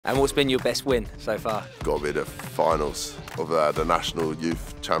And what's been your best win so far? Got to be the finals of the National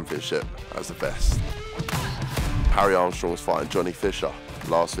Youth Championship as the best. Harry Armstrong was fighting Johnny Fisher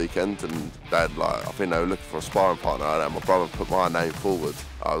last weekend, and they had, I think they were looking for a sparring partner, and my brother put my name forward.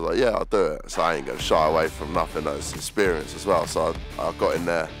 I was like, yeah, I'll do it. So I ain't going to shy away from nothing. That's experience as well. So I got in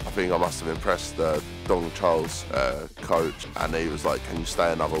there. I think I must have impressed Don Charles, coach, and he was like, can you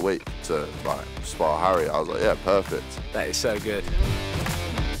stay another week to spar Harry? I was like, yeah, perfect. That is so good.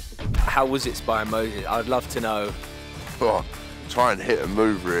 How was it sparring Moses? I'd love to know. Well, try and hit and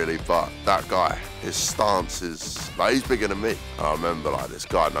move really, but that guy, his stance is, he's bigger than me. I remember this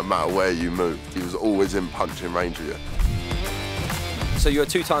guy, no matter where you moved, he was always in punching range of you. So you're a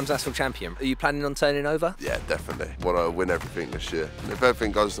 2 times national champion. Are you planning on turning over? Yeah, definitely. Want to win everything this year. And if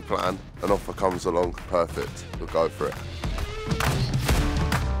everything goes to plan, an offer comes along, perfect, we'll go for it.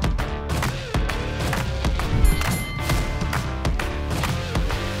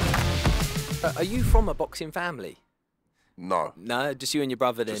 Are you from a boxing family? No. No, just you and your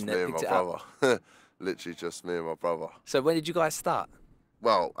brother then? Just me and my brother. Literally just me and my brother. So when did you guys start?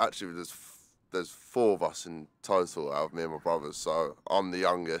 Well, actually there's 4 of us in total out of me and my brothers, so I'm the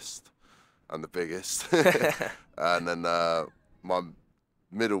youngest and the biggest. And then my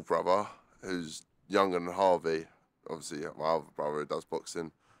middle brother, who's younger than Harvey, obviously my other brother who does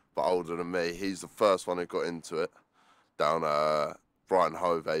boxing, but older than me, he's the first one who got into it down Brighton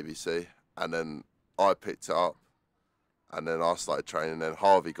Hove ABC, and then I picked it up, and then I started training, then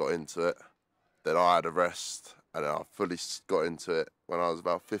Harvey got into it, then I had a rest, and then I fully got into it when I was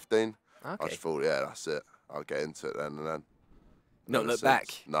about 15. Okay. I just thought, yeah, that's it. I'll get into it then and then. Not look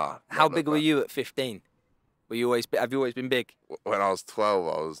back? Nah. How big were you at 15? Have you always been big? When I was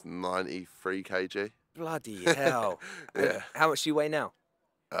 12, I was 93 kg. Bloody hell. Yeah. How much do you weigh now?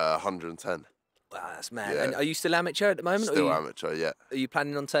 110. Wow, that's mad. Yeah. And are you still amateur at the moment? Still amateur, yeah. Are you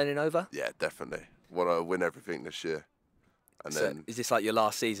planning on turning over? Yeah, definitely. Want to win everything this year. And So then is this like your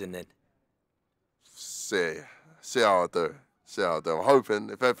last season then? see how I do. See how I do. I'm hoping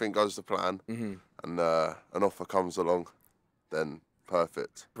if everything goes to plan and an offer comes along, then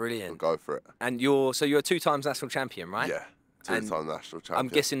perfect. Brilliant. We'll go for it. And you're a 2 times national champion, right? Yeah, 2-time national champion. I'm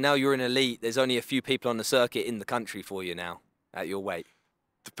guessing now you're an elite. There's only a few people on the circuit in the country for you now at your weight.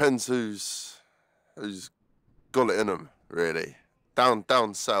 Depends who's got it in them, really.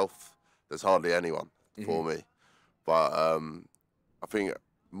 Down south, there's hardly anyone for me. But I think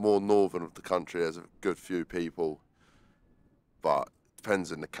more northern of the country, there's a good few people. But it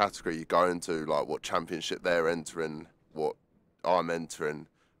depends in the category you go into, like what championship they're entering, what I'm entering,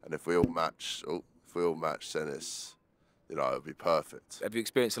 and if we all match, then it's, it'll be perfect. Have you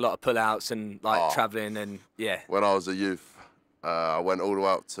experienced a lot of pullouts and travelling and yeah? When I was a youth, I went all the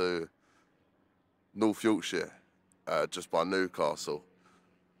way up to North Yorkshire, just by Newcastle,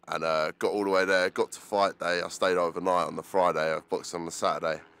 and got all the way there. Got to fight day. I stayed overnight on the Friday. I boxed on the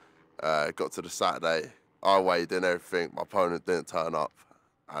Saturday. Got to the Saturday. I weighed in everything. My opponent didn't turn up,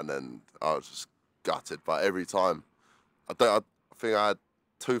 and then I was just gutted. But every time, I think I had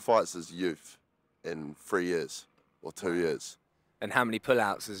 2 fights as a youth in 3 years or 2 years. And how many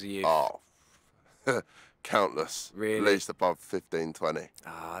pullouts as a youth? Oh, countless. Really? At least above 15, 20.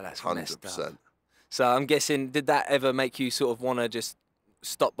 Ah, that's 100%. messed up. So I'm guessing, did that ever make you sort of want to just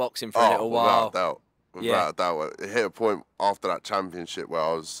stop boxing for a little while? Without a doubt. Without a doubt. It hit a point after that championship where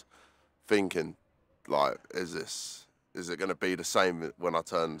I was thinking, is it going to be the same when I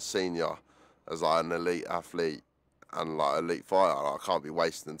turn senior as an elite athlete and elite fighter? I can't be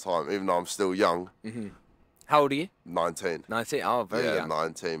wasting time, even though I'm still young. How old are you? 19. 19. Oh, very young. Yeah,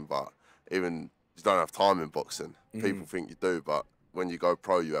 19. But even you don't have time in boxing. People think you do, but when you go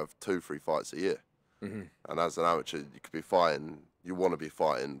pro, you have 2-3 fights a year. And as an amateur, you could be fighting. You want to be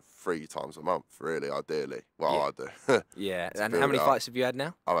fighting 3 times a month, really, ideally. Well, I do. Yeah. And how many fights have you had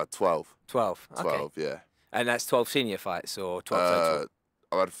now? I've had 12. 12. Okay. 12, yeah. And that's 12 senior fights or 12 total?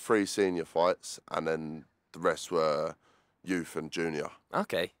 I've had 3 senior fights, and then the rest were youth and junior.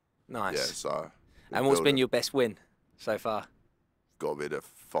 Okay, nice. Yeah, so. And what's been your best win so far? Got to be the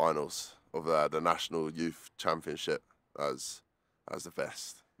finals of the National Youth Championship as the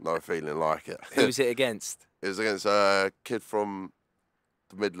best. No feeling like it. Who was it against? It was against a kid from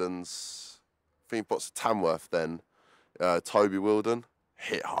the Midlands. I think he boxed at Tamworth then. Toby Wilden.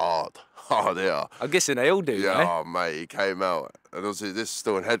 Hit hard. Hard hitter. I'm guessing they all do, yeah, right? Oh, mate, he came out. And obviously, this is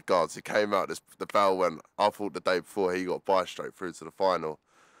still in head guards. He came out, the bell went. I thought the day before he got by straight through to the final.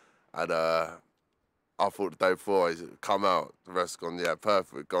 And I thought the day before he's come out. The rest gone, yeah,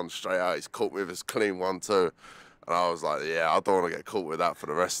 perfect. Gone straight out. He's caught me with his clean 1-2. And I was like, yeah, I don't want to get caught with that for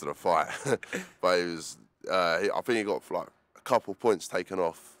the rest of the fight. But he was, I think he got a couple points taken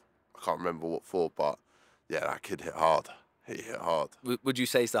off I can't remember what for, but yeah, that kid hit hard. He hit hard. Would you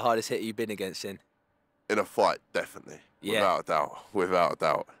say it's the hardest hitter you've been against in? In a fight, definitely. Yeah. Without a doubt. Without a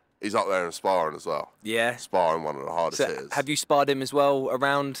doubt. He's up there in sparring as well. Yeah. Sparring, one of the hardest hitters. Have you sparred him as well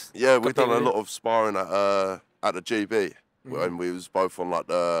around? Yeah, we've done a lot of sparring at the GB when we was both on like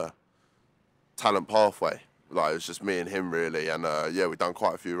the talent pathway. Like it was just me and him really, and yeah, we've done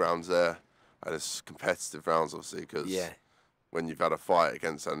quite a few rounds there, and it's competitive rounds obviously because when you've had a fight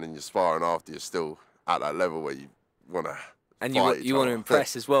against and then you're sparring after, you're still at that level where you want to. And you want to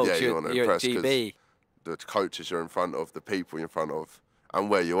impress as well. Yeah, you want to impress because the coaches you're in front of, the people you're in front of, and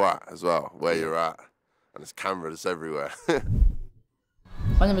where you're at as well, where you're at, and there's cameras everywhere.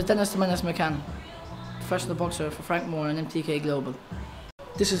 My name is Dennis McCann, professional boxer for Frank Moore and MTK Global.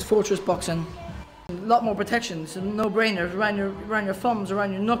 This is Fortress Boxing. A lot more protection, it's a no-brainer. Around your thumbs,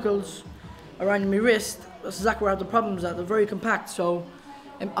 around your knuckles, around your wrist. That's exactly where the problems are. They're very compact, so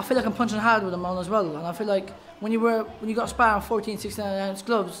I feel like I'm punching hard with them on as well. And I feel like when you got sparring 14, 16 ounce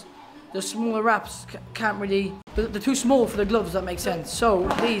gloves, the smaller wraps can't really. They're too small for the gloves. That makes sense. So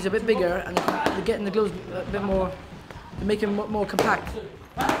these are a bit bigger, and they're getting the gloves a bit more. They're making them more compact.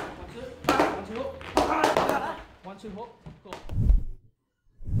 1, 2, hook, go.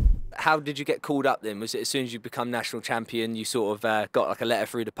 How did you get called up then? Was it as soon as you become national champion, you sort of got like a letter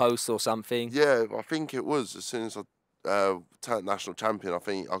through the post or something? Yeah, I think it was as soon as I turned national champion. I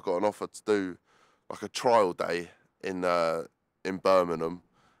think I got an offer to do like a trial day in Birmingham,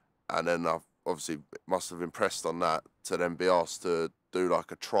 and then I obviously must have impressed on that to then be asked to do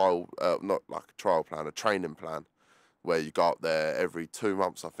like a trial, not like a trial plan, a training plan, where you go up there every 2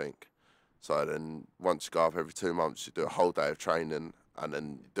 months, I think. So then once you go up every 2 months, you do a whole day of training, and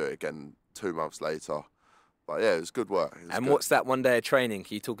then you do it again 2 months later. But yeah, it was good work. And what's that 1 day of training?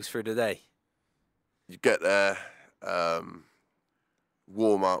 Can you talk us through the day? You get there,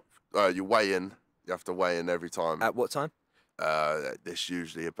 warm up, you weigh in. You have to weigh in every time. At what time? It's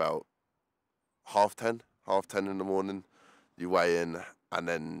usually about 10:30 in the morning. You weigh in, and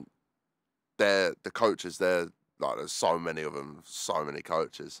then the coaches there, like there's so many of them, so many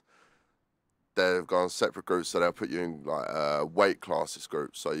coaches. They've gone separate groups, so they'll put you in like weight classes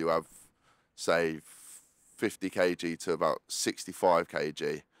groups. So you have, say, 50 kg to about 65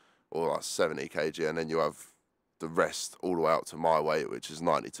 kg, or like 70 kg, and then you have the rest all the way up to my weight, which is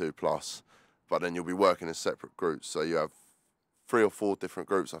 92 plus. But then you'll be working in separate groups. So you have 3 or 4 different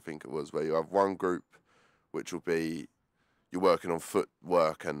groups, I think it was, where you have one group which will be you're working on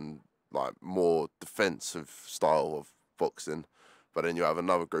footwork and like more defensive style of boxing. But then you have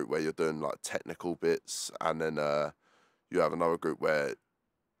another group where you're doing like technical bits, and then you have another group where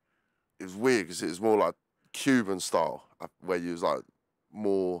it's weird because it's more like Cuban style, where you was like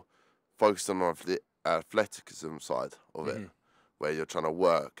more focused on the athleticism side of it, where you're trying to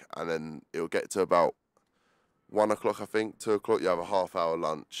work, and then it'll get to about 1 o'clock, I think, 2 o'clock. You have a half-hour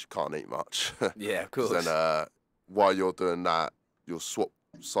lunch, can't eat much. Yeah, of course. Then while you're doing that, you'll swap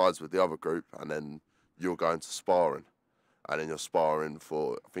sides with the other group, and then you'll go into sparring. And then you're sparring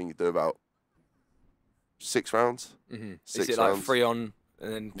for, I think you do about 6 rounds. Is it like 3 on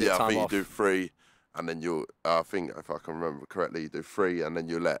and then yeah, time I think off? you do 3, and then I think if I can remember correctly, you do 3, and then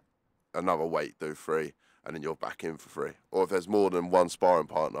you let another weight do 3, and then you're back in for 3. Or if there's more than one sparring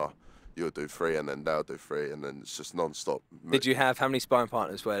partner, you'll do 3, and then they'll do 3, and then it's just non-stop. Did you have, how many sparring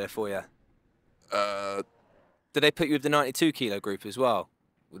partners were there for you? Did they put you with the 92 kilo group as well?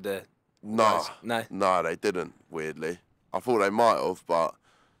 With the No, No? no, they didn't, weirdly. I thought they might have, but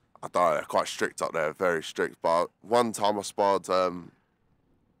I don't know, they're quite strict up there, very strict. But one time I sparred,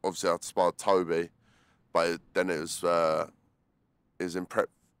 obviously I sparred Toby, but then it was in prep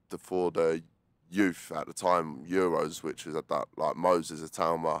for the youth at the time, Euros, which was at that, like Moses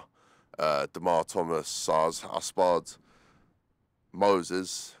Atalma, Demar Thomas. So I sparred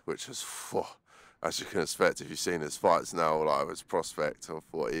Moses, which was, as you can expect if you've seen his fights now, like his prospect of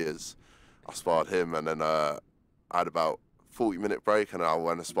what he is. I sparred him, and then I had about 40-minute break, and I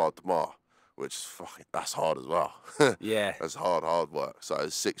went and sparred Demar, which is that's hard as well. Yeah. That's hard work. So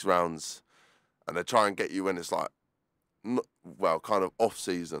it's 6 rounds, and they try and get you when it's like, kind of off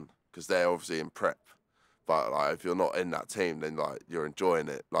season, because they're obviously in prep. But like if you're not in that team, then like you're enjoying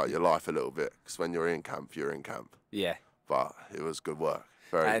it, like your life a little bit, because when you're in camp, you're in camp. Yeah. But it was good work,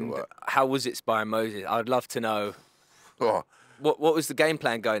 very good work. How was it sparring Moses? I'd love to know. Oh. What was the game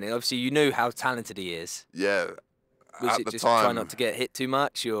plan going in? Obviously, you knew how talented he is. Yeah. Was it just try not to get hit too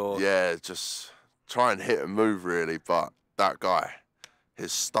much, or? Yeah, just try and hit and move really. But that guy,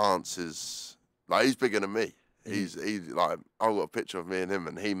 his stance is like he's bigger than me. He's like I've got a picture of me and him,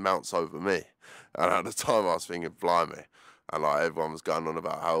 and he mounts over me. And at the time, I was thinking, blimey, and like everyone was going on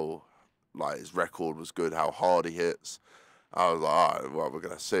about like his record was good, how hard he hits. I was like, all right, well, we're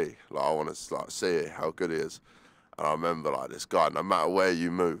gonna see. Like, I want to like see how good he is. And I remember like this guy, no matter where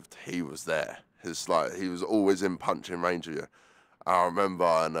you moved, he was there. His like he was always in punching range of you. I remember,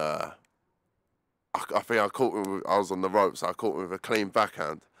 and I think I caught him. I was on the ropes. So I caught him with a clean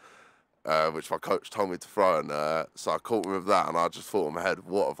backhand, which my coach told me to throw. And so I caught him with that, and I just thought in my head,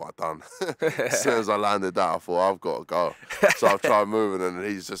 what have I done? As soon as I landed that, I thought, I've got to go. So I tried moving, and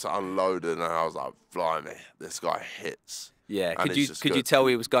he's just unloaded, and I was like, blimey, this guy hits. Yeah, And could you tell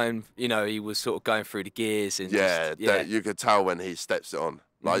he was going, you know, he was sort of going through the gears and yeah, you could tell when he steps it on.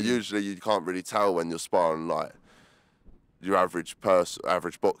 Like usually you can't really tell when you're sparring like your average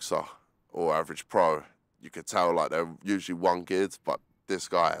boxer or average pro. You could tell like they're usually one geared, but this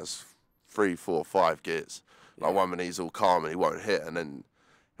guy has 3, 4, 5 gears. Like one minute he's all calm and he won't hit, and then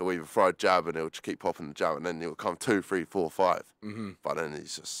he'll either throw a jab and he'll just keep popping the jab, and then he'll come 2, 3, 4, 5. But then he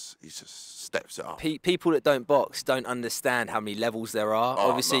just steps it up. People that don't box don't understand how many levels there are. Oh,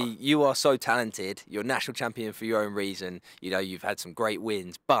 Obviously, no. you are so talented. You're national champion for your own reason. You know, you've had some great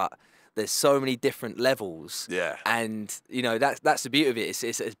wins, but there's so many different levels. Yeah. And, you know, that's the beauty of it.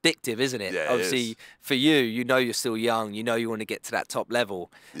 It's addictive, isn't it? Yeah, Obviously, for you, you know you're still young. You know you want to get to that top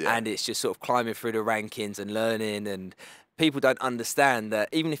level. Yeah. And it's just sort of climbing through the rankings and learning. And people don't understand that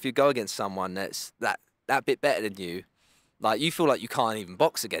even if you go against someone that's that bit better than you, like you feel like you can't even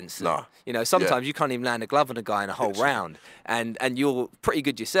box against them. No. You know, sometimes you can't even land a glove on a guy in a whole round, and you're pretty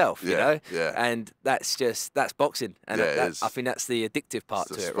good yourself. You know, and that's boxing, and I think that's the addictive part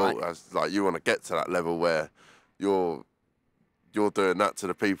to it, right? That's, like you want to get to that level where you're doing that to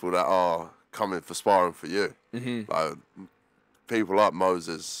the people that are coming for sparring for you. Like people like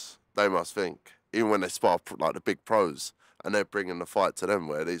Moses, they must think, even when they spar like the big pros, and they're bringing the fight to them,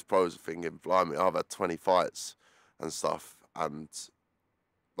 where these pros are thinking, blimey, I've had 20 fights and stuff, and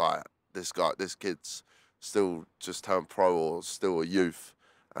like this kid's still just turned pro or still a youth,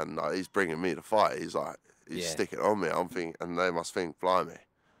 and like he's bringing me the fight. He's like, he's sticking on me. I'm thinking, and they must think, blimey.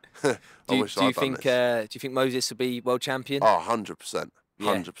 Do you think Moses will be world champion? Oh, 100%,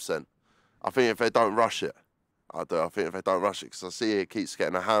 100%. I think if they don't rush it, I do. I think if they don't rush it, because I see he keeps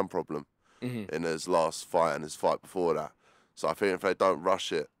getting a hand problem in his last fight and his fight before that. So I think if they don't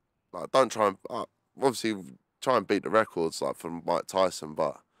rush it, like don't try and obviously try and beat the records like from Mike Tyson,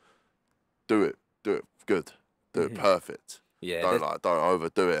 but do it good, do it perfect. Yeah, don't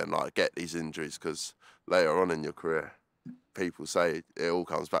overdo it and like get these injuries, because later on in your career, people say it all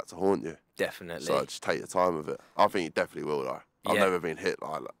comes back to haunt you. Definitely. So just take your time with it. I think he definitely will though. I've never been hit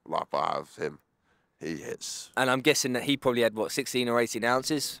like I have him. He hits. And I'm guessing that he probably had, what, 16 or 18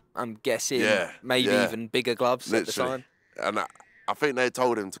 ounces? I'm guessing maybe even bigger gloves at the time. And I think they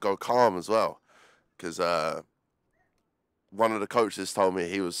told him to go calm as well, because one of the coaches told me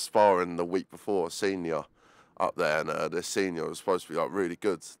he was sparring the week before a senior up there, and this senior was supposed to be like really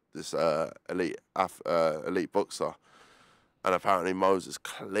good, this elite boxer, and apparently Moses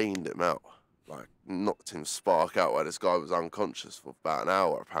cleaned him out, like knocked him spark out, where this guy was unconscious for about an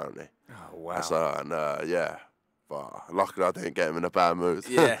hour apparently. Oh wow! So but luckily I didn't get him in a bad mood.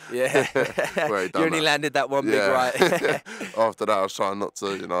 Yeah. Where You only landed that one big right. After that, I was trying not to,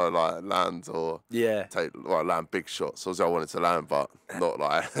 like land or land big shots. Obviously, I wanted to land, but not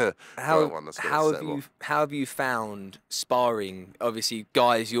like how have you found sparring? Obviously,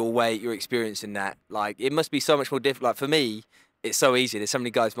 guys your weight, your experience in that. Like, it must be so much more difficult. Like for me, it's so easy. There's so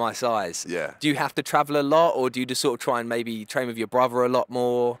many guys my size. Yeah. Do you have to travel a lot, or do you just sort of try and maybe train with your brother a lot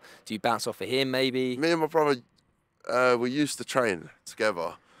more? Do you bounce off of him maybe? Me and my brother, we used to train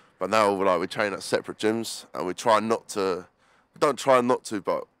together, but now we train at separate gyms, and we don't try not to,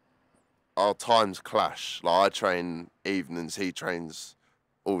 but our times clash. Like I train evenings, he trains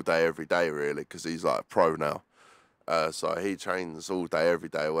all day, every day really, because he's like a pro now. So he trains all day, every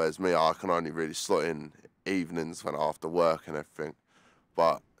day, whereas me, I can only really slot in evenings when after work and everything.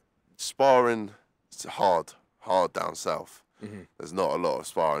 But sparring, it's hard down south. There's not a lot of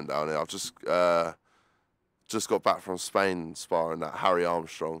sparring down here. I've just got back from Spain sparring at Harry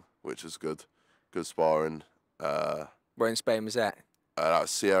Armstrong, which is good sparring. Where in Spain was that?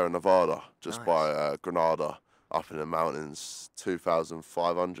 That's Sierra Nevada, just by Granada, up in the mountains,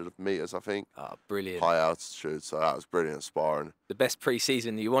 2,500 meters, I think. Oh, brilliant. High altitude, so that was brilliant sparring. The best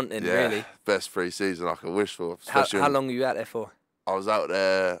pre-season you want in, really. Best pre-season I could wish for. How long were you out there for? I was out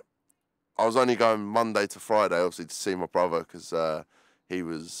there, I was only going Monday to Friday, obviously, to see my brother, because he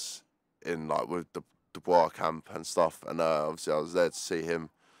was in, like, with the Dubois camp and stuff, and obviously I was there to see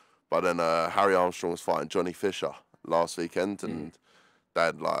him. But then Harry Armstrong was fighting Johnny Fisher last weekend, and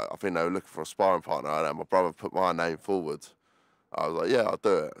I think they were looking for a sparring partner, and my brother put my name forward, I was like, yeah, I'll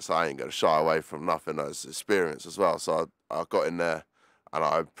do it. So I ain't going to shy away from nothing. That's experience as well. So I got in there and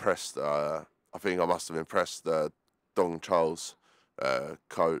I impressed, I think I must have impressed Dong Charles,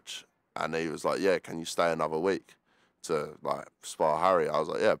 coach. And he was like, yeah, can you stay another week to like spar Harry? I was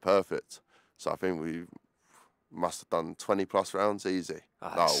like, yeah, perfect. So I think we must have done 20 plus rounds easy.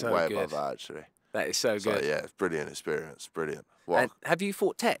 Oh, that's so way good. above that, actually. That is so good. Yeah, it's brilliant experience. Brilliant. And have you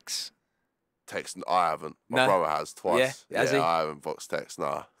fought Tex? Tex, I haven't. My brother has twice. Yeah, has he? I haven't boxed Tex,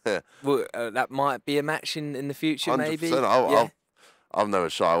 no. Well, that might be a match in the future, 100%. maybe. I've never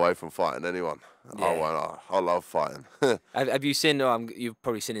shy away from fighting anyone. Yeah. I love fighting. Have you seen? You've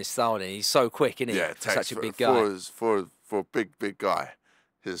probably seen his style. He's so quick, isn't he? Yeah, Tex, such a big guy. For a big guy,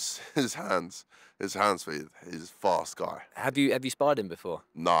 his hands speed. He's a fast guy. Have you sparred him before?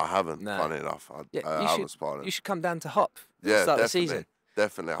 No, I haven't. No. Funny enough, I haven't sparred him. You should come down to Hop. Yeah, start definitely, the season.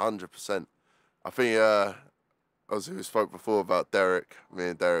 Definitely, 100%. I think obviously we spoke before about Derek, me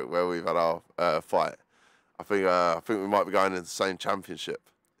and Derek, where we've had our fight. I think we might be going into the same championship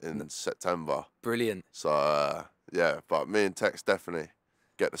in September. Brilliant. So yeah, but me and Tex definitely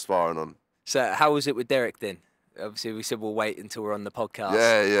get the sparring on. So how was it with Derek then? Obviously we said we'll wait until we're on the podcast.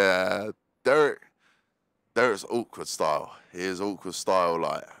 Yeah. Derek's awkward style. He is awkward style.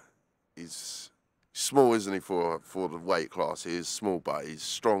 Like he's small, isn't he, for the weight class? He is small, but he's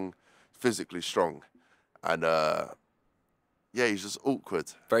strong, physically strong, and he's just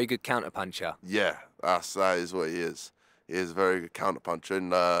awkward. Very good counter puncher. Yeah, that is what he is. He is a very good counter puncher. In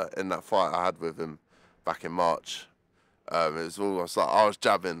that fight I had with him back in March, it was almost like I was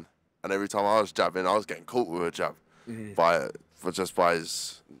jabbing, and every time I was jabbing, I was getting caught with a jab by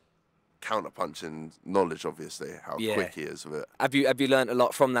his counter punching knowledge, obviously, how quick he is with it. Have you learned a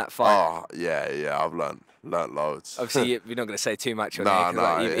lot from that fight? Oh yeah, I've learned loads. Obviously, you're not going to say too much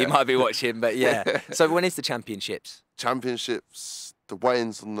on it. He might be watching, but yeah. So when is the championships? Championships, the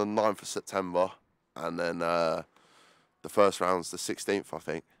weigh-in's on the 9th of September, and then the first round's the 16th, I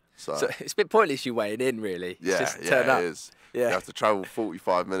think. So it's a bit pointless you weighing in, really. Yeah, turn up. It is. Yeah. You have to travel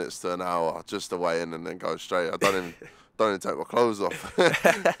 45 minutes to an hour just to weigh in and then go straight. I don't even take my clothes off.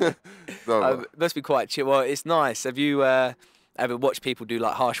 It must be quite chill. Well, it's nice. Have you ever watched people do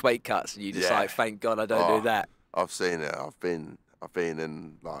like harsh weight cuts and you just like, thank God I don't do that? I've seen it. I've been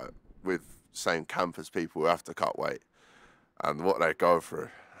in like with same camp as people who have to cut weight and what they go through.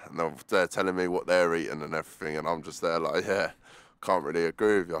 And they're telling me what they're eating and everything, and I'm just there like, yeah, can't really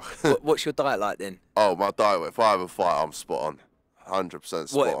agree with you. What's your diet like then? Oh, my diet, if I have a fight, I'm spot on. 100%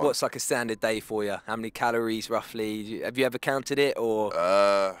 spot on. What's like a standard day for you? How many calories roughly? Have you ever counted it, or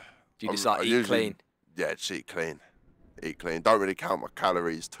do you just like eat clean? Yeah, just eat clean. Eat clean. Don't really count my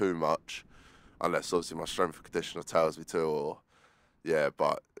calories too much, unless obviously my strength and conditioner tells me to, or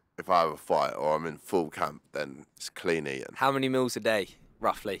but if I have a fight or I'm in full camp, then it's clean eating. How many meals a day,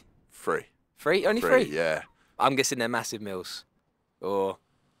 roughly? 3. 3? Only 3? Yeah. I'm guessing they're massive meals, or?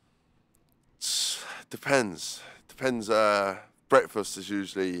 Depends. Breakfast is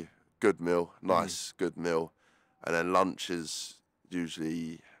usually good meal, nice, good meal. And then lunch is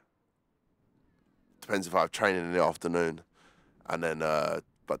usually, depends if I have training in the afternoon. And then,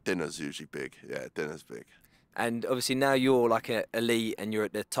 but dinner's usually big. Yeah, dinner's big. And obviously now you're like an elite and you're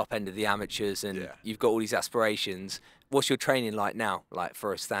at the top end of the amateurs and you've got all these aspirations. What's your training like now, like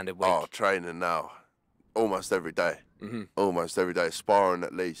for a standard week? Oh, training now, almost every day. Almost every day, sparring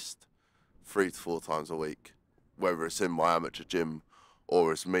at least 3 to 4 times a week. Whether it's in my amateur gym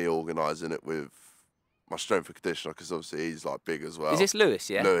or it's me organising it with my strength and conditioner, because obviously he's like big as well. Is this Lewis,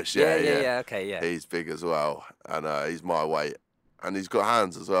 yeah? Lewis, yeah, okay, yeah. He's big as well, and he's my weight, and he's got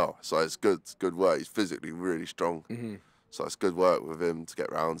hands as well, so it's good work. He's physically really strong, so it's good work with him to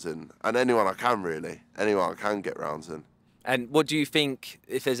get rounds in, and anyone I can get rounds in. And what do you think,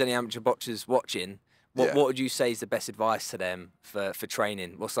 if there's any amateur boxers watching, what would you say is the best advice to them for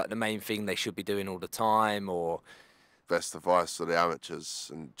training? What's like the main thing they should be doing all the time, or? Best advice for the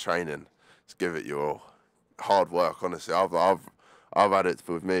amateurs and training is give it your all. Hard work, honestly. I've had it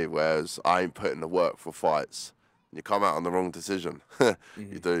with me, whereas I ain't putting the work for fights. You come out on the wrong decision.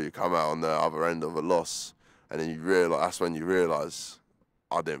 You come out on the other end of a loss, and then you realise, that's when you realise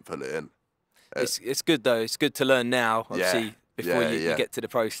I didn't put it in. It's good though. It's good to learn now, obviously, before you get to the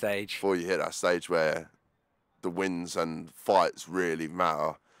pro stage. Before you hit that stage where the wins and fights really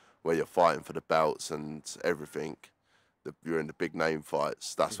matter, where you're fighting for the belts and everything. You're in the big name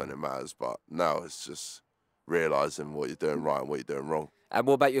fights, that's when it matters. But now it's just realising what you're doing right and what you're doing wrong. And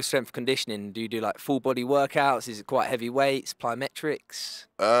what about your strength conditioning? Do you do like full body workouts? Is it quite heavy weights, plyometrics?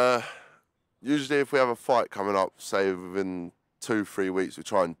 Usually if we have a fight coming up, say within 2-3 weeks, we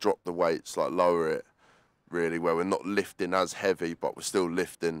try and drop the weights, like lower it, really, where we're not lifting as heavy, but we're still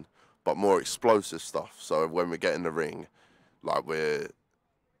lifting, but more explosive stuff. So when we get in the ring, like we're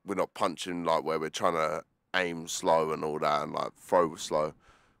not punching like where we're trying to aim slow and all that and like throw slow,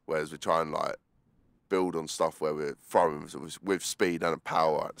 whereas we try and like build on stuff where we're throwing with speed and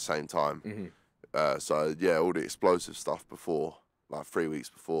power at the same time. So yeah, all the explosive stuff before, like 3 weeks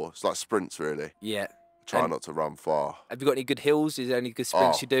before. It's like sprints really. Yeah. Try not to run far. Have you got any good hills? Is there any good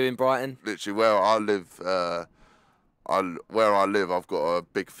sprints you do in Brighton? Literally where I live, I've got a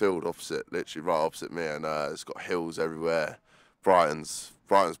big field opposite, literally right opposite me, and it's got hills everywhere. Brighton's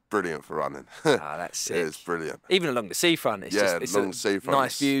brilliant for running. That's sick. It is brilliant. Even along the seafront, it's along the seafront,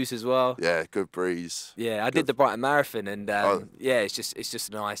 nice views as well. Yeah, good breeze. Yeah, I did the Brighton Marathon, and yeah, it's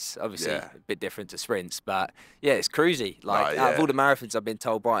just nice. Obviously, a bit different to sprints, but yeah, it's cruisy. Like out of all the marathons, I've been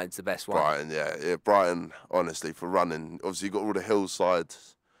told Brighton's the best one. Brighton, honestly, for running. Obviously, you've got all the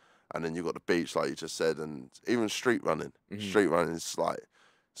hillsides, and then you've got the beach, like you just said, and even street running. Street running is like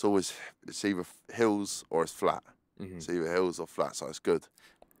it's either hills or it's flat. It's either hills or flat, so it's good.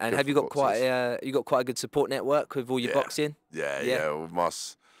 And good have you got quite a good support network with all your boxing? Yeah. We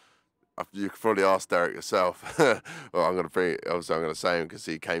must. You could probably ask Derek yourself. Well, I'm going to say him because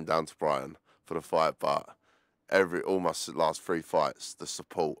he came down to Brighton for the fight. But almost the last 3 fights, the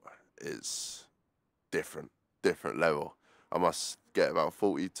support is different level. I must get about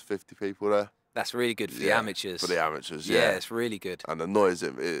 40 to 50 people there. That's really good for the amateurs. For the amateurs, yeah, it's really good. And the noise,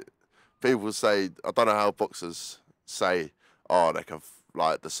 people say, I don't know how boxers say, oh, they can,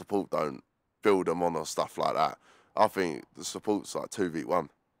 like, the support don't build them on or stuff like that. I think the support's like 2v1.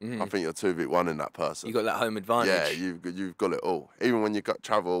 I think you're 2v1 in that person. You got that home advantage. Yeah, you've got it all. Even when you got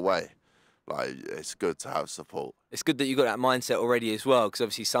travel away, like, it's good to have support. It's good that you got that mindset already as well, because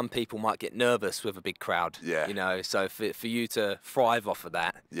obviously some people might get nervous with a big crowd. Yeah. You know, so for you to thrive off of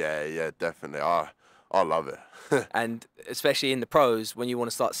that. Yeah, definitely. I love it. And especially in the pros, when you want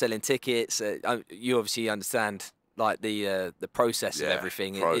to start selling tickets, you obviously understand like the process of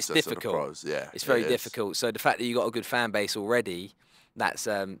everything. It's difficult. Pros, it's very difficult. So the fact that you got a good fan base already, that's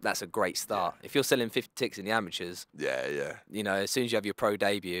a great start. If you're selling 50 tickets in the amateurs, you know, as soon as you have your pro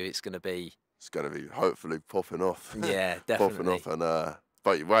debut, it's going to be hopefully popping off. Yeah, definitely. Popping off,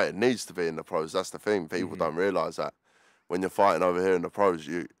 but you're right, it needs to be in the pros. That's the thing. People don't realise that when you're fighting over here in the pros,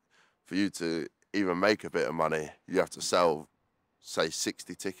 for you to even make a bit of money, you have to sell, say,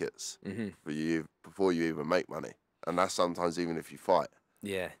 60 tickets before you even make money. And that's sometimes even if you fight.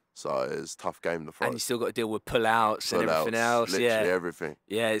 Yeah. So it's a tough game to fight. And you still got to deal with pull-outs and everything else. Literally everything.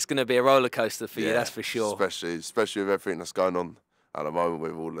 Yeah, it's going to be a roller coaster for you, that's for sure. Especially with everything that's going on at the moment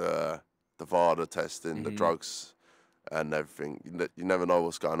with all the VADA testing, the drugs and everything. You never know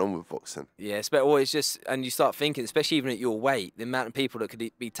what's going on with boxing. Yeah, but always and you start thinking, especially even at your weight, the amount of people that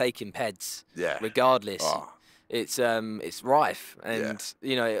could be taking peds, regardless. It's rife. And,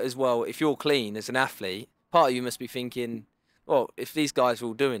 you know, as well, if you're clean as an athlete, part of you must be thinking, well, if these guys are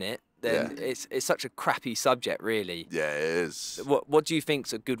all doing it, then it's such a crappy subject, really. Yeah, it is. What do you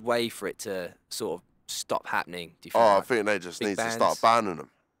think's a good way for it to sort of stop happening? Do you think I think they just need to start banning them.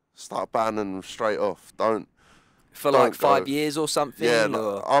 Start banning them straight off. For like 5 years or something? Yeah,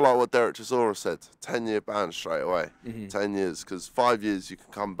 I like what Derek Chisora said. 10-year ban straight away. 10 years, because 5 years you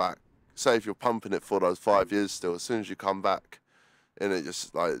can come back. Say if you're pumping it for those 5 years still, as soon as you come back, and it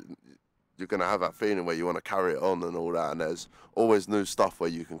just like you're gonna have that feeling where you want to carry it on and all that. And there's always new stuff where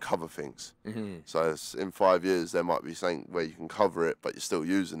you can cover things. So in 5 years there might be something where you can cover it, but you're still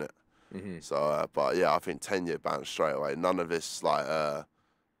using it. So, but yeah, I think 10-year ban straight away. None of this like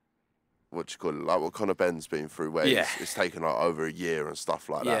what do you call it? Like what Conor Benn's been through, where it's taken like over a year and stuff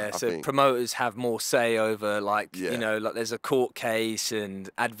like that. Yeah, so promoters have more say over like you know, like there's a court case and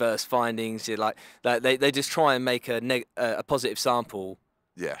adverse findings. Like they just try and make a positive sample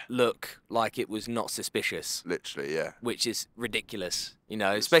look like it was not suspicious. Literally, which is ridiculous. You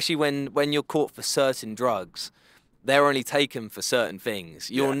know, especially when you're caught for certain drugs. They're only taken for certain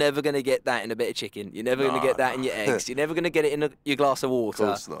things. You're never going to get that in a bit of chicken. You're never going to get that in your eggs. You're never going to get it in your glass of water. Of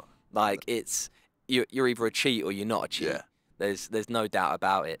course not. Like you're either a cheat or you're not a cheat. Yeah. There's no doubt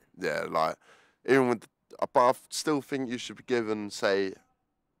about it. Yeah, like even with, but I still think you should be given, say,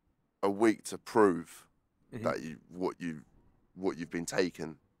 a week to prove that what you've been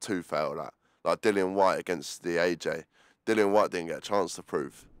taken to fail that. Like Dillian Whyte against the AJ. Dillian Whyte didn't get a chance to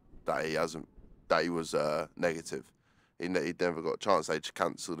prove that he was negative. He never got a chance. They just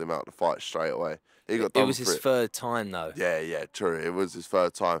cancelled him out of the fight straight away. He got done. It was his third time though. Yeah, true. It was his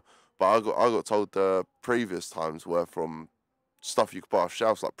third time. But I got told the previous times were from stuff you could buy off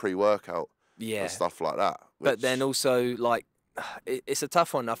shelves, like pre-workout and stuff like that. But then also like it's a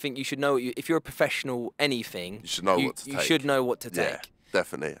tough one. I think you should know if you're a professional anything. You should know what to take. You should know what to take. Yeah,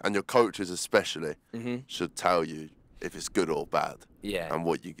 definitely. And your coaches especially should tell you if it's good or bad. Yeah. And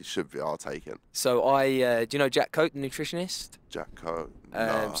what you should be taking. So do you know Jack Coate, the nutritionist? Jack Coate.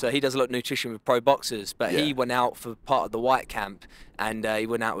 No. So he does a lot of nutrition with pro boxers, but he went out for part of the White Camp, and he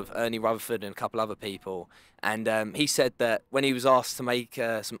went out with Ernie Rutherford and a couple other people. And he said that when he was asked to make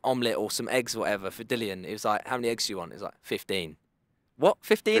some omelette or some eggs or whatever for Dillian, he was like, "How many eggs do you want?" He was like, 15. What?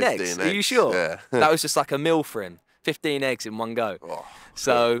 15 eggs? Are you sure? Yeah. That was just like a meal for him. 15 eggs in one go. Oh,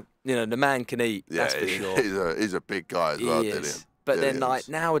 so, you know, the man can eat, that's for sure. He's a big guy as well, Dillian. But then, like,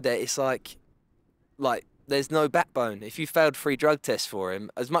 nowadays, it's like, there's no backbone. If you failed 3 drug tests for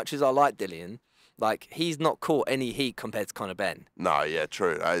him, as much as I like Dillian, like, he's not caught any heat compared to Conor Benn. No, yeah,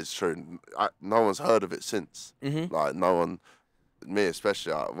 true. That is true. No one's heard of it since. Like, no one, me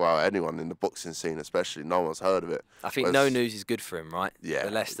especially, well, anyone in the boxing scene especially, no one's heard of it. I think no news is good for him, right? Yeah.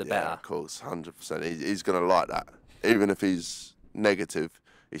 The less the better. Of course, 100%. He's going to like that. Even if he's negative,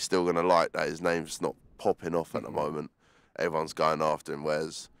 he's still going to like that. His name's not popping off at the moment. Everyone's going after him,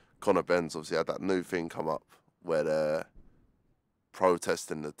 whereas Conor Benn's obviously had that new thing come up where they're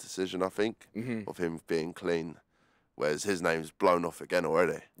protesting the decision, I think, of him being clean, whereas his name's blown off again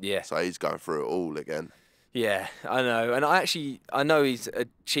already. Yeah. So he's going through it all again. Yeah, I know. And I know he's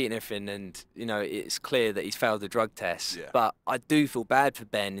cheating everything, and, you know, it's clear that he's failed the drug test. Yeah. But I do feel bad for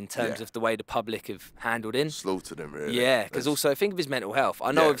Ben in terms of the way the public have handled him. Slaughtered him, really. Yeah, because also think of his mental health.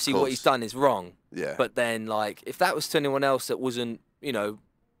 I know obviously what he's done is wrong. Yeah. But then, like, if that was to anyone else that wasn't, you know,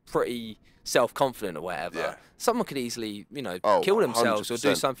 pretty self-confident or whatever, someone could easily, you know, kill themselves 100%. Or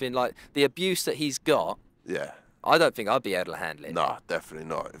do something like the abuse that he's got. Yeah. I don't think I'd be able to handle it. No, definitely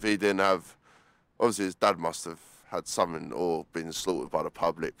not. If he didn't have... Obviously, his dad must have had something or been slaughtered by the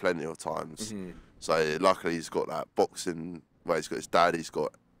public plenty of times. So luckily, he's got that boxing where he's got his dad, he's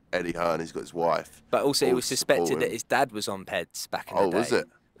got Eddie Hearn, he's got his wife. But also, it was suspected that his dad was on peds back in the day. Oh, was it?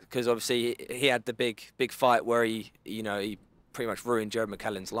 Because obviously, he had the big fight where he pretty much ruined Joe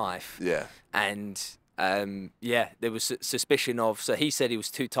McClellan's life. Yeah. And there was suspicion of. So he said he was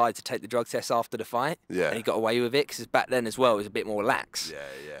too tired to take the drug test after the fight. Yeah. And he got away with it because back then as well it was a bit more lax. Yeah,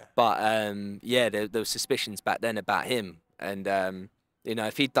 yeah. But there was suspicions back then about him, and you know,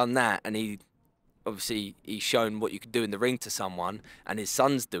 if he'd done that and he's shown what you could do in the ring to someone, and his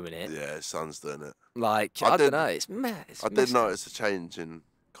son's doing it. Yeah, his son's doing it. Like I don't know, it's mad. I did notice a change in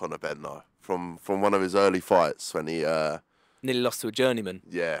Conor Benn though, from one of his early fights when he. Nearly lost to a journeyman.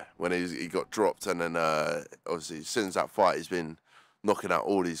 Yeah, when he got dropped, and then obviously since that fight he's been knocking out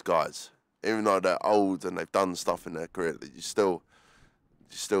all these guys. Even though they're old and they've done stuff in their career, that you still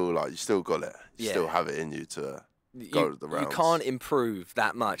got it. You still have it in you to go to the rounds. You can't improve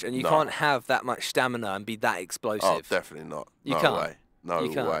that much, and you can't have that much stamina and be that explosive. Oh, definitely not. You can't. Way. No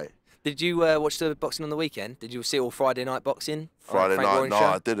way. Did you watch the boxing on the weekend? Did you see all Friday night boxing? Friday night? No,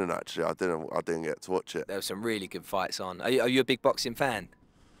 I didn't actually. I didn't get to watch it. There were some really good fights on. Are you a big boxing fan?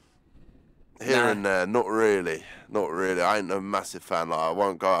 Here and there, not really. Not really. I ain't a massive fan. Like, I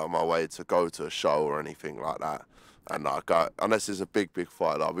won't go out of my way to go to a show or anything like that. And unless it's a big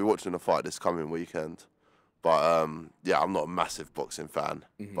fight. Like, I'll be watching a fight this coming weekend. But yeah, I'm not a massive boxing fan.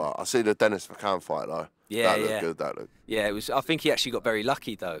 But I see the Dennis McCann fight though. Yeah, that looked good. That looked. Yeah, it was. I think he actually got very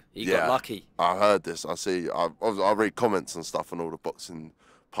lucky though. He got lucky. I heard this. I read comments and stuff on all the boxing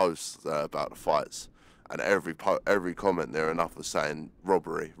posts about the fights, and every comment there enough was saying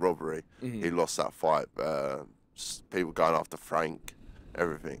robbery. He lost that fight. People going after Frank.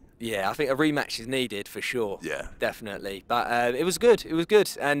 Everything. Yeah, I think a rematch is needed for sure. Yeah, definitely. But it was good. It was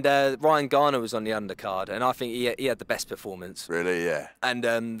good. And Ryan Garner was on the undercard, and I think he had the best performance. Really, yeah. And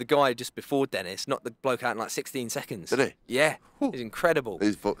the guy just before Dennis knocked the bloke out in like 16 seconds. Did he? Yeah, it was incredible.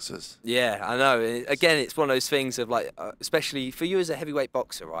 These boxers. Yeah, I know. Again, it's one of those things of like, especially for you as a heavyweight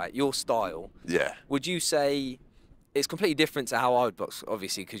boxer, right? Your style. Yeah. Would you say it's completely different to how I would box,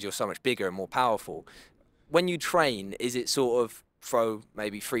 obviously, because you're so much bigger and more powerful. When you train, is it sort of throw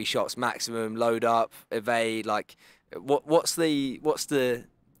maybe 3 shots maximum, load up, evade? Like, what's the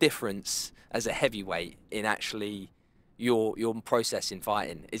difference as a heavyweight in actually your process in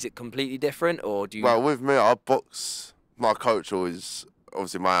fighting? Is it completely different, or do you? Well, with me, I box. My coach always,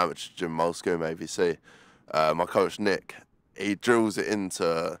 obviously, my amateur gym, Moleskin, ABC. My coach Nick, he drills it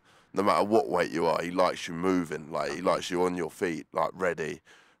into no matter what weight you are. He likes you moving, like he likes you on your feet, like ready.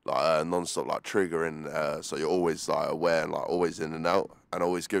 Like non-stop, like triggering, so you're always like aware and like always in and out, and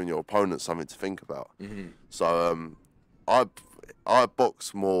always giving your opponent something to think about. So I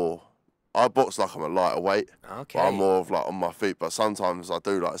box more I box like I'm a lighter weight. Okay. But I'm more of like on my feet. But sometimes I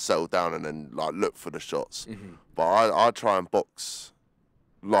do like settle down and then like look for the shots. But I try and box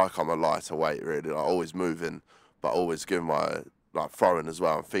like I'm a lighter weight, really. Like always moving, but always giving my like throwing as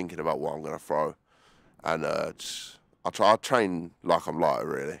well. I'm thinking about what I'm gonna throw, and I train like I'm lighter,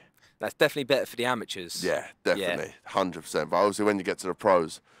 really. That's definitely better for the amateurs. Yeah, definitely, 100%. But obviously, when you get to the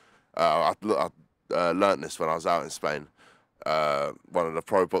pros, I learnt this when I was out in Spain. One of the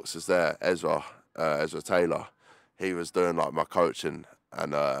pro boxers there, Ezra Taylor, he was doing like my coaching,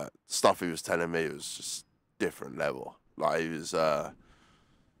 and stuff he was telling me was just different level. Like he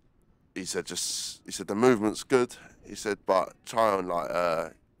said the movement's good. He said, but try and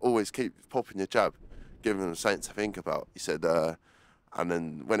like always keep popping your jab, giving them something to think about. He said, and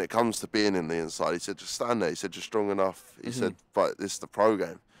then when it comes to being in the inside, he said, just stand there. He said, you're strong enough. He said, but this is the pro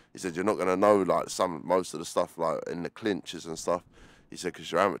game. He said, you're not going to know like most of the stuff like in the clinches and stuff. He said,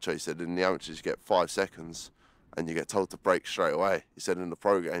 because you're amateur. He said, in the amateurs you get 5 seconds and you get told to break straight away. He said, in the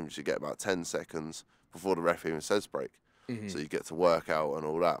pro games you get about 10 seconds before the ref even says break. So you get to work out and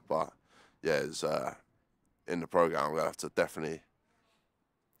all that. But yeah, it's, in the program, I'm going to have to definitely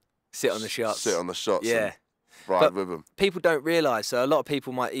sit on the shots. Yeah. Ride with them. People don't realise, so a lot of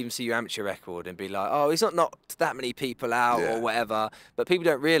people might even see your amateur record and be like, oh, he's not knocked that many people out or whatever. But people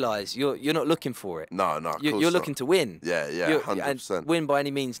don't realise you're not looking for it. No, you're looking to win. Yeah, 100%. And win by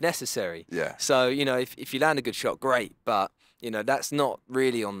any means necessary. Yeah. So, you know, if you land a good shot, great. But, you know, that's not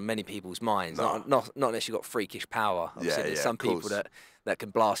really on many people's minds. No. Not unless you've got freakish power. Obviously, there's some people that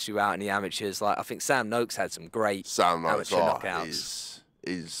can blast you out in the amateurs. Like, I think Sam Noakes had some great amateur knockouts.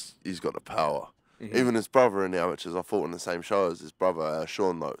 He's got the power. Even his brother in the amateurs, I fought in the same show as his brother,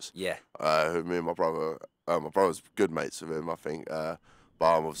 Sean Noakes. Yeah. Who me and my brother's good mates with him, I think. But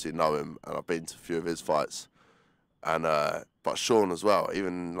I obviously know him, and I've been to a few of his fights. And but Sean as well,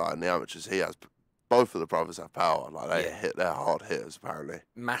 even like in the amateurs, he has. Both of the brothers have power. Like they're hard hitters apparently.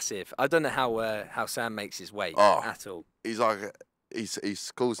 Massive. I don't know how Sam makes his weight at all. He's like he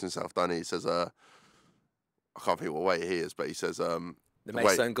calls himself, doesn't he? He says I can't think what weight he is, but he says the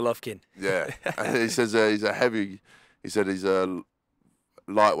Mason Golovkin. Yeah, and he says he's a heavy. He said he's a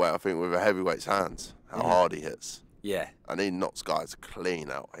lightweight, I think, with a heavyweight's hands. How hard he hits. Yeah, and he knocks guys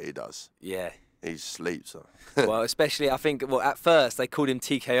clean out. He does. Yeah. He sleeps them. Well, especially I think. Well, at first they called him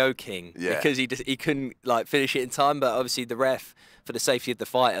TKO King because he couldn't like finish it in time. But obviously the ref, for the safety of the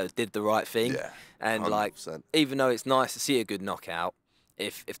fighter, did the right thing. Yeah, and 100%. Like even though it's nice to see a good knockout,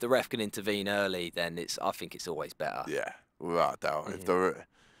 if the ref can intervene early, then I think it's always better. Yeah, without a doubt. If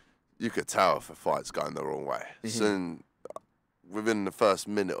you could tell if a fight's going the wrong way. Soon, within the first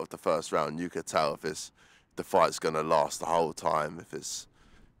minute of the first round, you could tell if the fight's going to last the whole time. If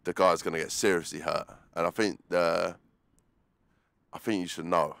the guy's going to get seriously hurt. And I think you should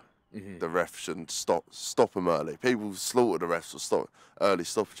know. The ref shouldn't stop him early. People slaughter the refs for early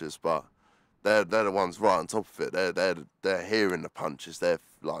stoppages, but they're the ones right on top of it. They're hearing the punches. They're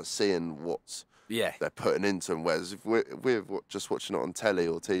like seeing what they're putting into them. Whereas if we're just watching it on telly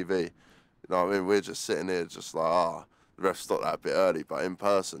or TV, you know what I mean? We're just sitting here just like, the ref stopped that a bit early, but in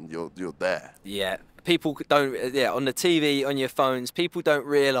person, you're there. Yeah. People don't, on the TV, on your phones, people don't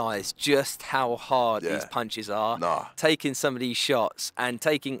realise just how hard these punches are. Nah. Taking some of these shots and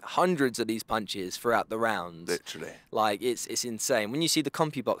taking hundreds of these punches throughout the rounds. Literally. Like, it's insane. When you see the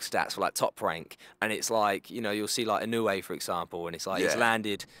CompuBox stats for, like, Top Rank, and it's like, you know, you'll see, like, Inoue, for example, and it's like he's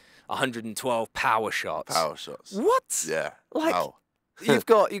landed 112 power shots. Power shots. What? Yeah. Like, you've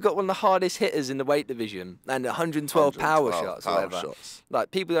got one of the hardest hitters in the weight division and 112 power shots or whatever. Like,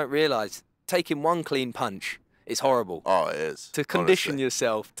 people don't realise taking one clean punch is horrible. Oh, it is. To condition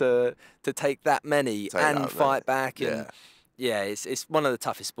yourself to take that many and fight back, and it's one of the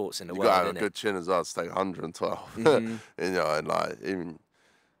toughest sports in the world. You got to have a good chin as well to take 112. You know, and like and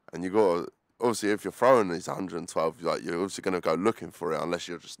you got to, obviously if you're throwing these 112, like you're obviously going to go looking for it unless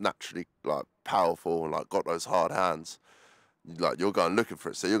you're just naturally like powerful and like got those hard hands. Like you're going looking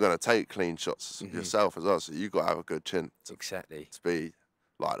for it, so you're going to take clean shots yourself as well. So you got to have a good chin. Exactly. To be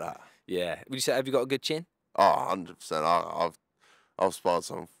like that. Yeah. Would you say, have you got a good chin? Oh, 100%. I've sparred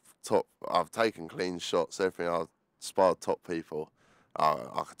some top. I've taken clean shots. Everything. I've sparred top people.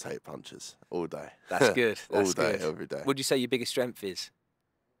 I could take punches all day. That's good. All day, every day. What would you say your biggest strength is?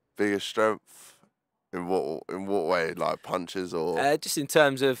 Biggest strength in what way? Like punches or? Just in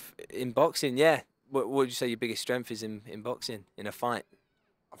terms of in boxing, yeah. What would you say your biggest strength is in boxing in a fight?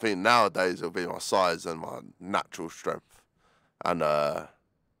 I think nowadays it'll be my size and my natural strength, and my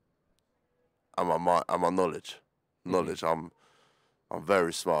knowledge. I'm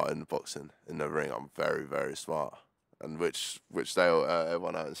very smart in boxing. In the ring, I'm very, very smart, and which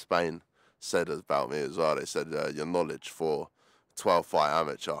everyone out in Spain said about me as well. They said your knowledge for 12-fight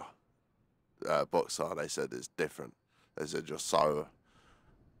amateur boxer, they said, is different. They said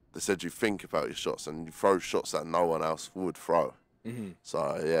they said you think about your shots and you throw shots that no one else would throw.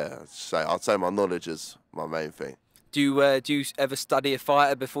 So yeah, I'd say my knowledge is my main thing. Do you ever study a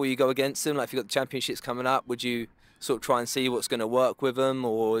fighter before you go against them? Like if you've got the championships coming up, would you sort of try and see what's going to work with them,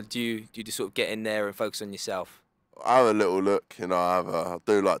 or do you just sort of get in there and focus on yourself? I have a little look, you know. I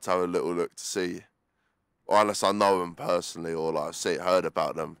do like to have a little look to see, unless I know them personally or like heard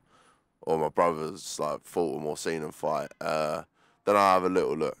about them, or my brother's like fought them or seen them fight. Then I have a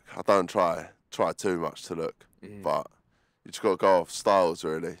little look. I don't try too much to look, but you just got to go off styles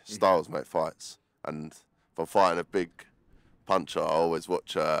really. Styles make fights, and if I'm fighting a big puncher, I always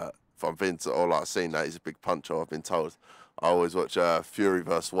watch. If I've been to, or like seen that he's a big puncher, I've been told, I always watch Fury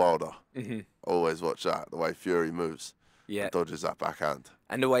versus Wilder. Always watch that, the way Fury moves. Yeah. Dodges that backhand.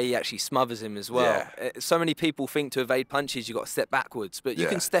 And the way he actually smothers him as well. Yeah. So many people think to evade punches, you've got to step backwards, but you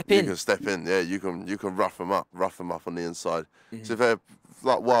can step in. You can step in, yeah. You can rough them up on the inside. So if they're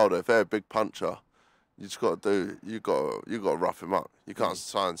like Wilder, if they're a big puncher, you just got to rough him up. You can't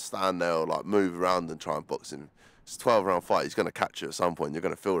try and stand there or like move around and try and box him. It's a 12-round fight. He's going to catch you at some point. You're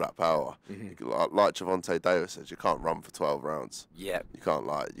going to feel that power. Like Gervonta Davis says, you can't run for 12 rounds. Yeah. You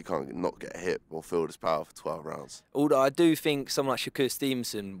can't not get hit or feel this power for 12 rounds. Although I do think someone like Shakur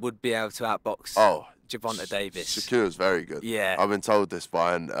Stevenson would be able to outbox Gervonta Davis. Shakur's very good. Yeah. I've been told this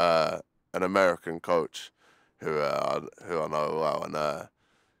by an American coach who I know well, and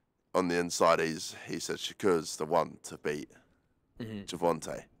on the inside he said Shakur's the one to beat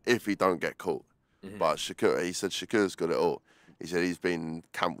Gervonta if he don't get caught. But he said Shakur's got it all. He said he's been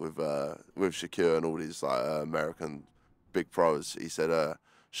camped with Shakur and all these like American big pros. He said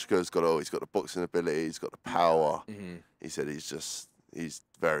Shakur's got it all. He's got the boxing ability. He's got the power. He said he's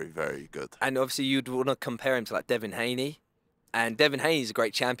very, very good. And obviously you'd want to compare him to like Devin Haney. And Devin Haney's a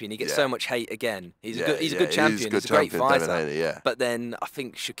great champion. He gets so much hate again. He's a good champion. He's a great fighter. Devin Haney, But then I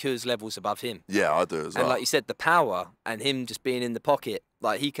think Shakur's level's above him. Yeah, I do as well. And like you said, the power and him just being in the pocket,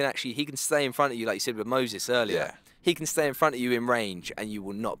 like he can stay in front of you, like you said with Moses earlier. Yeah. He can stay in front of you in range, and you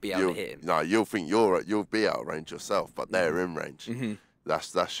will not be able to hit him. No, you'll think you'll be out of range yourself, but they're in range.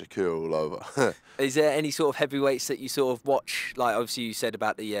 That's Shakur all over. Is there any sort of heavyweights that you sort of watch? Like obviously you said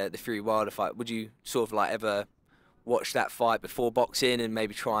about the Fury Wilder fight. Would you sort of like ever watch that fight before boxing and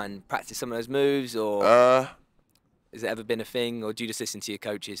maybe try and practice some of those moves, or has it ever been a thing, or do you just listen to your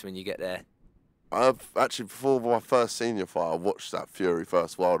coaches when you get there? I've actually, before my first senior fight, I watched that Fury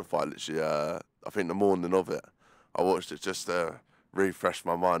versus Wilder fight literally, I think the morning of it. I watched it just to refresh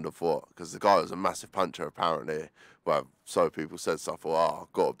my mind of because the guy was a massive puncher apparently, but so people said stuff,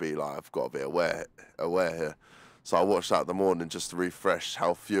 I've got to be aware here. So I watched that the morning just to refresh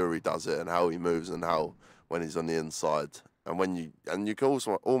how Fury does it and how he moves and how when he's on the inside, and you can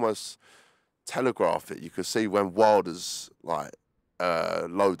also almost telegraph it. You could see when Wilder's like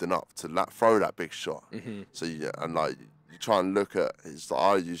loading up to throw that big shot. So you try and look at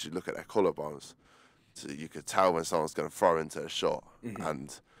I usually look at their collarbones, so you could tell when someone's going to throw into a shot.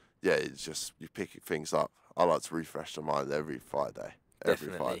 And yeah, it's just you pick things up. I like to refresh the mind every fight day.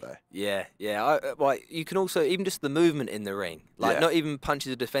 Every fight day. Yeah. You can also, even just the movement in the ring, like not even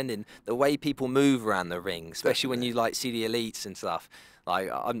punches or defending, the way people move around the ring, especially when you like see the elites and stuff. Like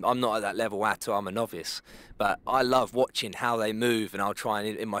I'm not at that level at all. I'm a novice, but I love watching how they move, and I'll try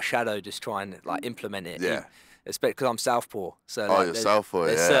and in my shadow just try and like implement it. Yeah. Especially because I'm southpaw. So you're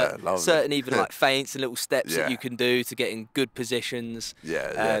southpaw. Certain even like feints and little steps that you can do to get in good positions.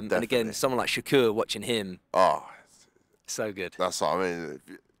 And again, someone like Shakur, watching him. So good. That's what I mean.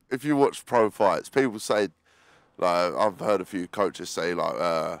 If you watch pro fights, people say, like I've heard a few coaches say,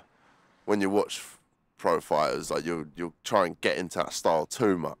 like when you watch pro fighters, like you'll try and get into that style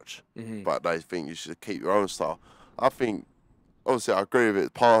too much, but they think you should keep your own style. I think, obviously, I agree with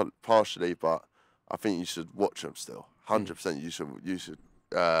it partially, but I think you should watch them still. 100%. You should.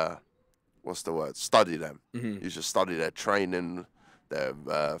 What's the word? Study them. You should study their training, their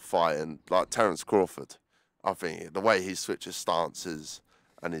fighting. Like Terence Crawford. I think the way he switches stances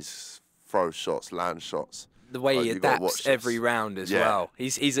and his throw shots, land shots. The way he adapts every round as well.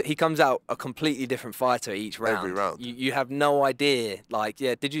 He comes out a completely different fighter each round. Every round. You have no idea. Like,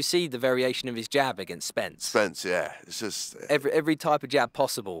 did you see the variation of his jab against Spence? Spence, yeah. It's just... Every type of jab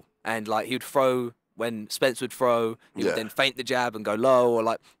possible. And, like, he would throw... When Spence would throw, he would then feint the jab and go low. Or,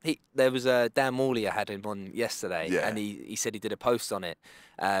 like, there was a Dan Morley I had him on yesterday. And he said he did a post on it.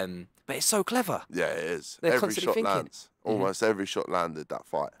 But it's so clever. Yeah, it is. Every shot lands. Almost every shot landed that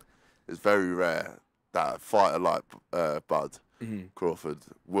fight. It's very rare that a fighter like Bud Crawford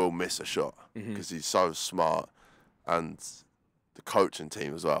will miss a shot because he's so smart, and the coaching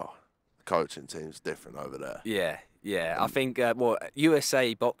team as well. The coaching team's different over there. Yeah, yeah. I think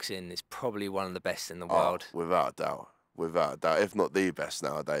USA boxing is probably one of the best in the world. Without a doubt. Without a doubt. If not the best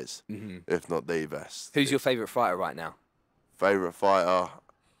nowadays. If not the best. Who's your favourite fighter right now? Favourite fighter?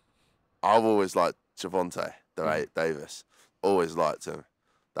 I've always liked Javante Davis. Always liked him.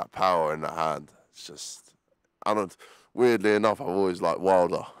 That power in the hand. It's just... weirdly enough, I've always liked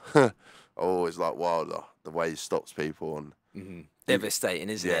Wilder. I've always liked Wilder. The way he stops people and... Devastating,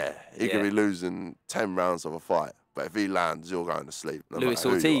 isn't it? Yeah. He could be losing 10 rounds of a fight, but if he lands, you're going to sleep. No Luis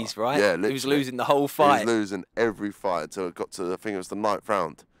Ortiz, right? Yeah, literally. He was losing the whole fight. He was losing every fight until it got to, I think it was the 9th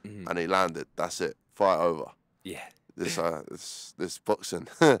round, and he landed. That's it. Fight over. Yeah. This boxing.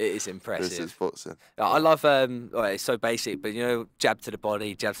 It is impressive. This is boxing. I love, it's so basic, but, you know, jab to the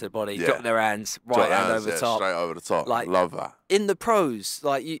body, drop their hands, hand over the top. Straight over the top. Like, love that. In the pros,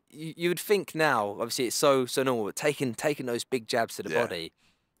 like, you would think now, obviously it's so normal, but taking those big jabs to the body,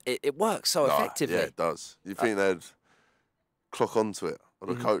 it works so effectively. Yeah, it does. You think they'd clock onto it, or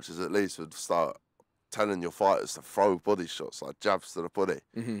the coaches at least would start telling your fighters to throw body shots, like jabs to the body.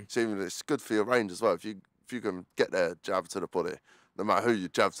 It's good for your range as well. If you can get their jab to the body, no matter who you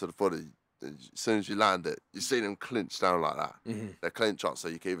jab to the body, as soon as you land it, you see them clinch down like that. They're clinch shots, so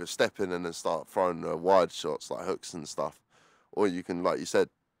you can either step in and then start throwing wide shots like hooks and stuff, or you can, like you said,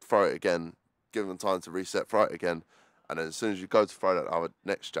 throw it again, give them time to reset, throw it again, and then as soon as you go to throw that other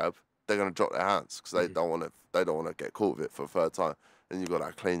next jab, they're going to drop their hands because they don't want to get caught with it for a third time, and you've got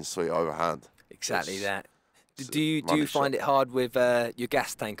that clean, sweet overhand. Exactly that. Do you find it hard with your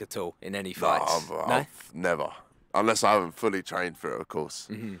gas tank at all in any fights? No, I've never. Unless I haven't fully trained for it, of course.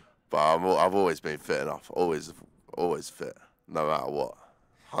 But I've always been fit enough. Always fit, no matter what.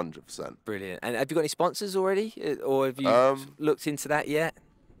 100%. Brilliant. And have you got any sponsors already? Or have you looked into that yet?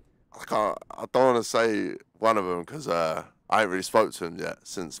 I don't want to say one of them because I ain't really spoke to him yet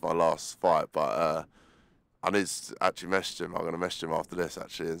since my last fight. But I need to actually message him. I'm going to message him after this,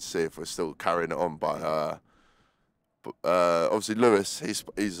 actually, and see if we're still carrying it on. But obviously Lewis,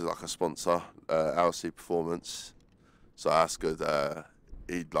 he's like a sponsor, LC Performance, so that's good.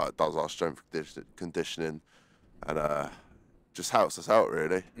 He does our strength conditioning, and just helps us out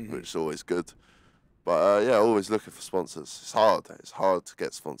really, which is always good. But yeah, always looking for sponsors. It's hard to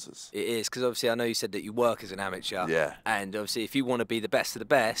get sponsors. It is, because obviously I know you said that you work as an amateur. Yeah. And obviously if you want to be the best of the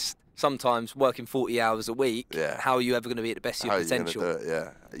best, sometimes working 40 hours a week, how are you ever going to be at the best of your potential? How are you going to do it?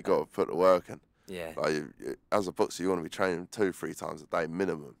 Yeah, you got to put the work in. Yeah. Like as a boxer, you want to be training 2-3 times a day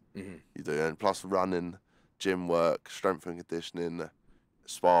minimum. You do, and plus running, gym work, strength and conditioning,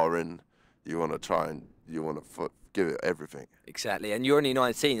 sparring. You want to give it everything. Exactly, and you're only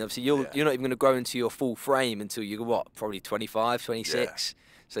 19. Obviously, you're not even going to grow into your full frame until you're probably 25, 26. Yeah.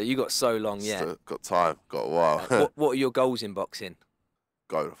 So you got so long yet. Still got time, got a while. What are your goals in boxing?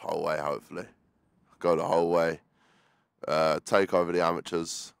 Go the whole way, hopefully. Go the whole way. Take over the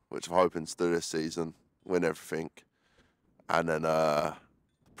amateurs, which I'm hoping to do this season. Win everything, and then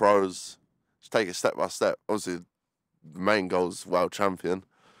pros. Just take it step by step. Obviously, the main goal is world champion.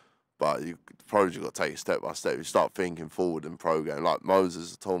 But the pros, you've got to take it step by step. You start thinking forward in pro game. Like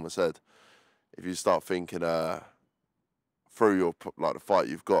Moses Atoma said, if you start thinking through the fight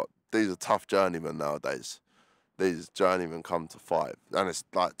you've got, these are tough journeymen nowadays. These journeymen come to fight. And it's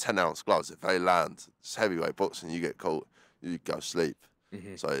like 10-ounce gloves. If they land, it's heavyweight boxing, you get caught, you go sleep.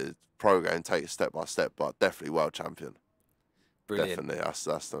 So pro game, take it step by step, but definitely world champion. Brilliant. Definitely,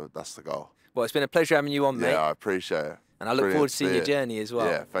 that's the goal. Well, it's been a pleasure having you on, mate. Yeah, I appreciate it. And I look forward to seeing your journey as well.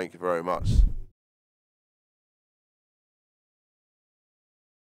 Yeah, thank you very much.